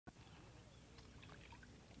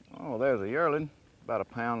there's a yearling, about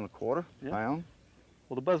 1.25 pounds.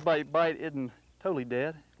 Well, the buzzbait bite isn't totally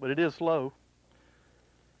dead, but it is slow.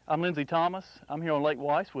 I'm Lindsey Thomas. I'm here on Lake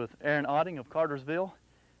Weiss with Aaron Otting of Cartersville,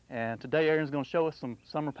 and today Aaron's going to show us some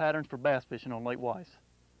summer patterns for bass fishing on Lake Weiss.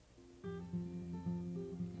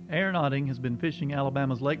 Aaron Otting has been fishing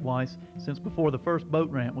Alabama's Lake Weiss since before the first boat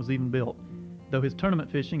ramp was even built. Though his tournament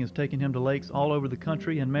fishing has taken him to lakes all over the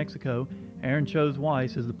country and Mexico, Aaron chose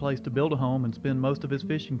Weiss as the place to build a home and spend most of his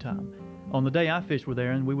fishing time. On the day I fished with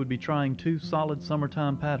Aaron, we would be trying two solid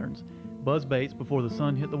summertime patterns: buzz baits before the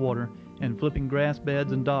sun hit the water, and flipping grass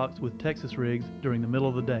beds and docks with Texas rigs during the middle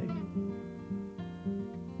of the day.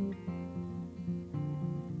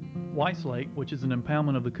 Weiss Lake, which is an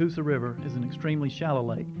impoundment of the Coosa River, is an extremely shallow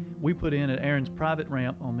lake. We put in at Aaron's private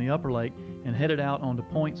ramp on the upper lake and headed out onto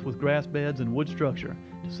points with grass beds and wood structure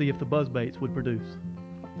to see if the buzz baits would produce.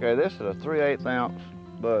 Okay, this is a 3/8 ounce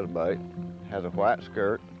buzz bait. Has a white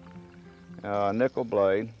skirt, nickel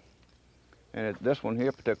blade, and this one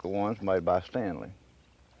here, particular one, is made by Stanley.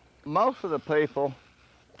 Most of the people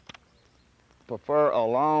prefer a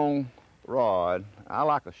long rod. I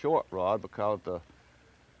like a short rod because the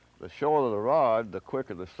shorter the rod, the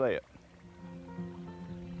quicker the set.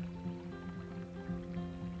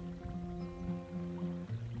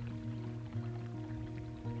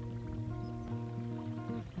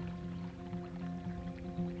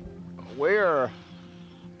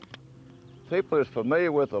 People is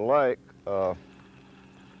familiar with the lake.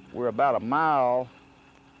 We're about 1 mile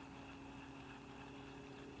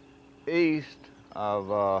east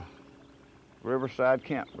of Riverside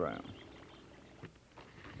Campground.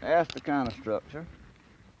 That's the kind of structure.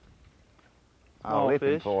 I'll lift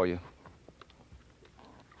it for you.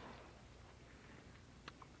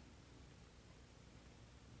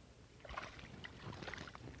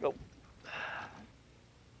 Go.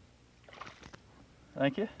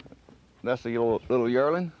 Thank you. That's the little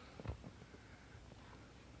yearling.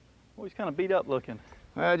 Well, he's kind of beat up looking.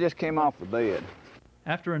 Well, it just came off the bed.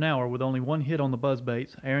 After an hour with only one hit on the buzz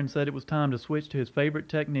baits, Aaron said it was time to switch to his favorite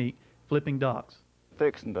technique, flipping docks.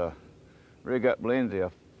 Fixing to rig up Lindsay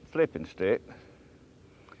a flipping stick,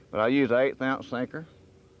 but I use an 1/8 ounce sinker,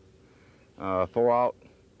 4/0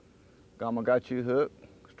 Gamakatsu hook,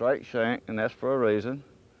 straight shank, and that's for a reason.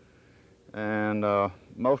 And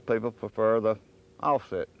most people prefer the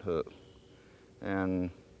offset hook. And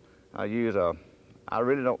I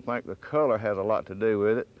really don't think the color has a lot to do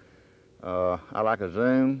with it. I like a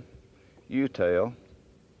zoom U-tail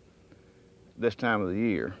this time of the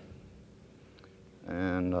year.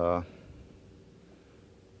 And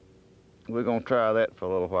we're going to try that for a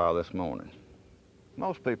little while this morning.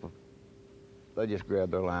 Most people, they just grab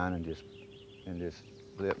their line and just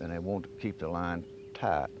flip, and they want to keep the line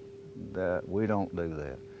tight. We don't do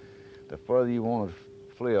that. The further you want to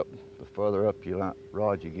flip, the further up your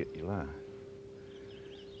rod you get your line.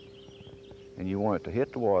 And you want it to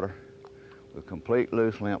hit the water with complete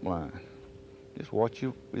loose limp line. Just watch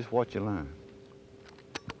your line.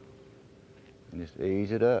 And just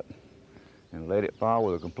ease it up and let it fall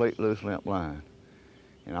with a complete loose limp line.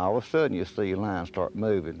 And all of a sudden you'll see your line start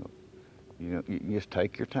moving. You just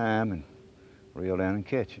take your time and reel down and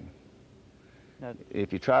catch him. Now,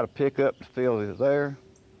 if you try to pick up the feel that's there,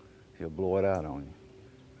 he'll blow it out on you.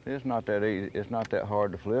 It's not that easy. It's not that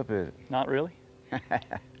hard to flip, is it? Not really.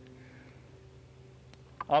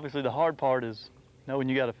 Obviously, the hard part is knowing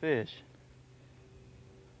you got a fish.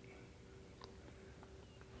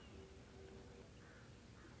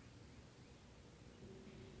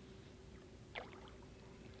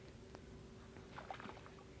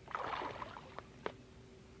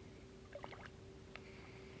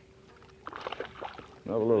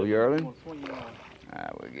 Another little yearling.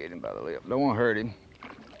 We'll get him by the lip. Don't want to hurt him.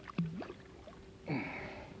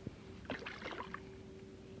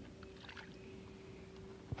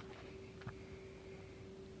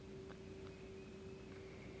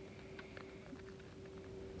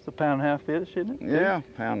 It's a 1.5 pound fish, isn't it? Yeah,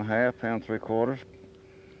 1.5 pounds, 1.75 pounds.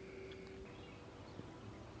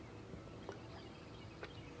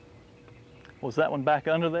 Was that one back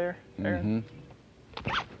under there, Aaron? Mm-hmm.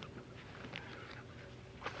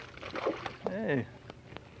 Hey.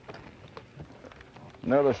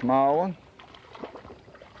 Another small one.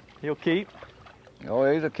 He'll keep.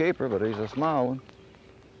 Oh, he's a keeper, but he's a small one.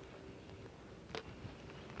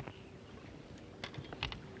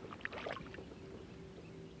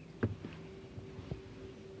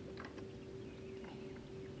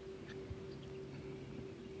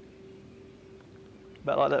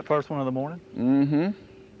 About like that first one of the morning? Mm-hmm.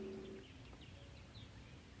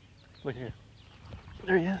 Look here.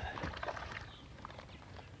 There he is.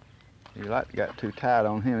 You like got too tight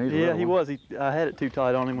on him. He's a Yeah, little he one. was. I had it too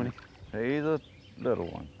tight on him when he. He's a little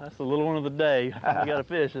one. That's the little one of the day. We got a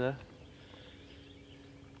fish, though.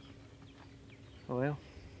 Well,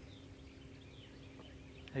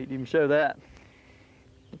 hate to even show that.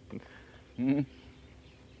 Mhm.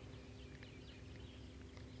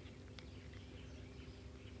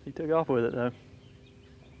 He took off with it, though.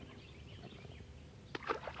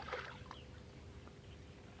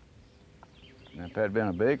 And if that'd been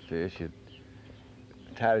a big fish, as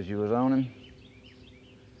tight as you was on him,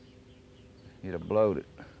 you'd have blowed it.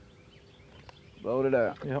 Blowed it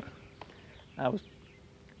out. Yep. I was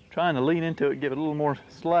trying to lean into it, give it a little more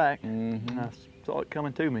slack, Mm-hmm. and I saw it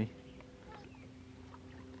coming to me.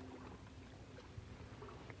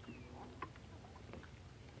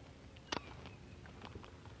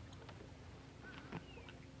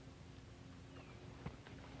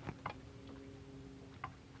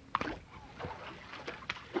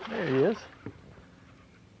 There he is.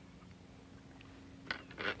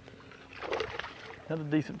 Another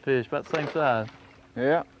decent fish, about the same size.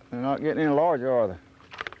 Yeah, they're not getting any larger, are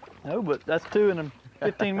they? No, but that's 2 in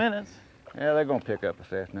 15 minutes. Yeah, they're gonna pick up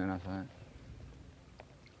this afternoon, I think.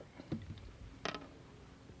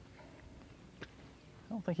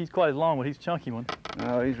 I don't think he's quite as long, but he's a chunky one.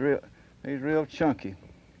 No, he's real chunky.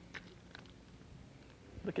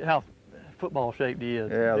 Look at how football shaped he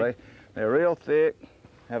is. Yeah, they're real thick,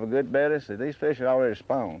 have a good belly. See, these fish are already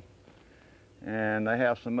spawned, and they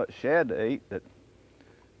have so much shad to eat that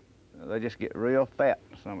they just get real fat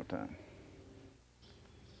in the summertime.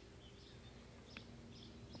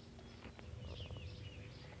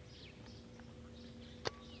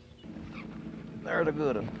 There's a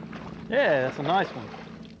good one. Yeah, that's a nice one.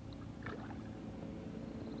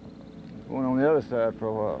 Going on the other side for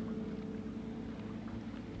a while.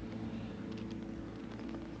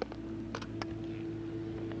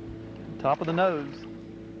 Top of the nose.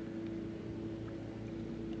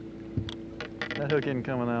 That hook isn't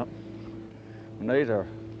coming out. And these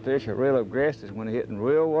fish are real aggressive when they're hitting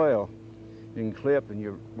real well. You can clip and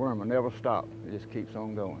your worm will never stop. It just keeps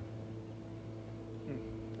on going.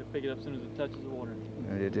 They pick it up as soon as it touches the water.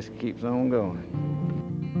 And it just keeps on going.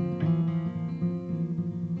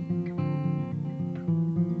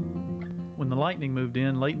 When the lightning moved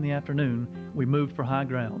in late in the afternoon, we moved for high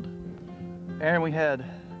ground. Aaron, we had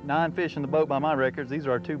 9 fish in the boat by my records. These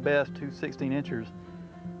are our 2 best, 2 16-inchers.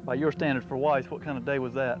 By your standards for Weiss, what kind of day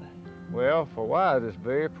was that? Well, for Weiss, it's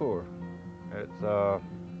very poor. It's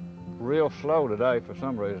real slow today for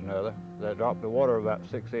some reason or other. They dropped the water about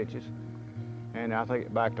 6 inches, and I think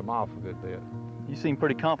it backed them off a good bit. You seemed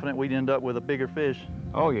pretty confident we'd end up with a bigger fish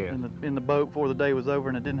Oh, yeah. in the boat before the day was over,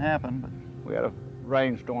 and it didn't happen. But We had a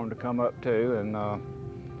rainstorm to come up too,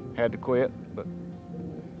 and had to quit, but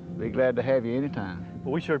be glad to have you anytime.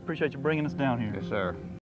 we sure appreciate you bringing us down here. Yes, sir.